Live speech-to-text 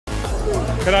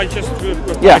Can I just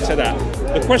reply to that?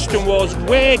 The question was,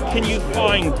 where can you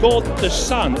find God the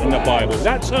Son in the Bible?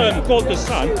 That term, God the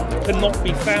Son, cannot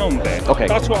be found there. Okay.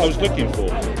 That's what I was looking for.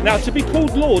 Now, to be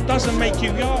called Lord doesn't make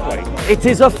you Yahweh. It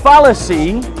is a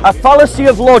fallacy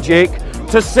of logic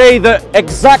to say that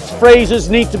exact phrases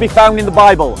need to be found in the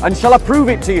Bible. And shall I prove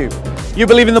it to you? You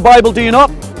believe in the Bible, do you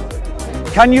not?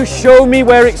 Can you show me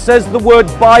where it says the word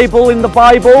Bible in the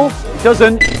Bible? It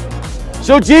doesn't.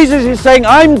 So Jesus is saying,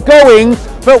 I'm going,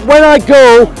 but when I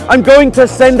go, I'm going to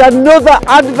send another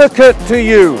advocate to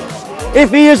you.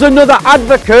 If he is another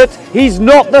advocate, he's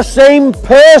not the same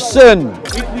person.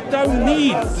 We don't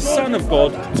need the Son of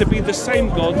God to be the same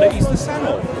God that he's the Son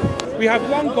of. We have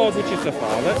one God, which is the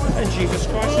Father, and Jesus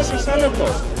Christ is the Son of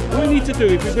God. All we need to do,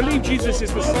 if we believe Jesus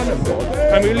is the Son of God,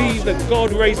 and we believe that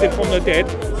God raised him from the dead,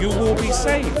 you will be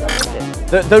saved.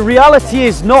 The reality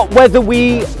is not whether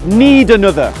we need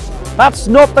another. That's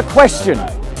not the question.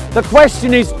 The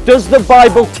question is, does the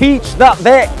Bible teach that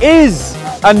there is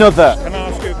another? Can I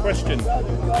ask you a question?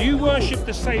 Do you worship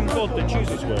the same God that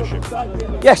Jesus worshipped?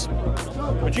 Yes.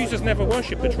 But Jesus never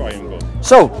worshipped the triune God.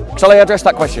 So, shall I address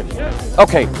that question? Yes.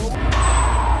 Okay.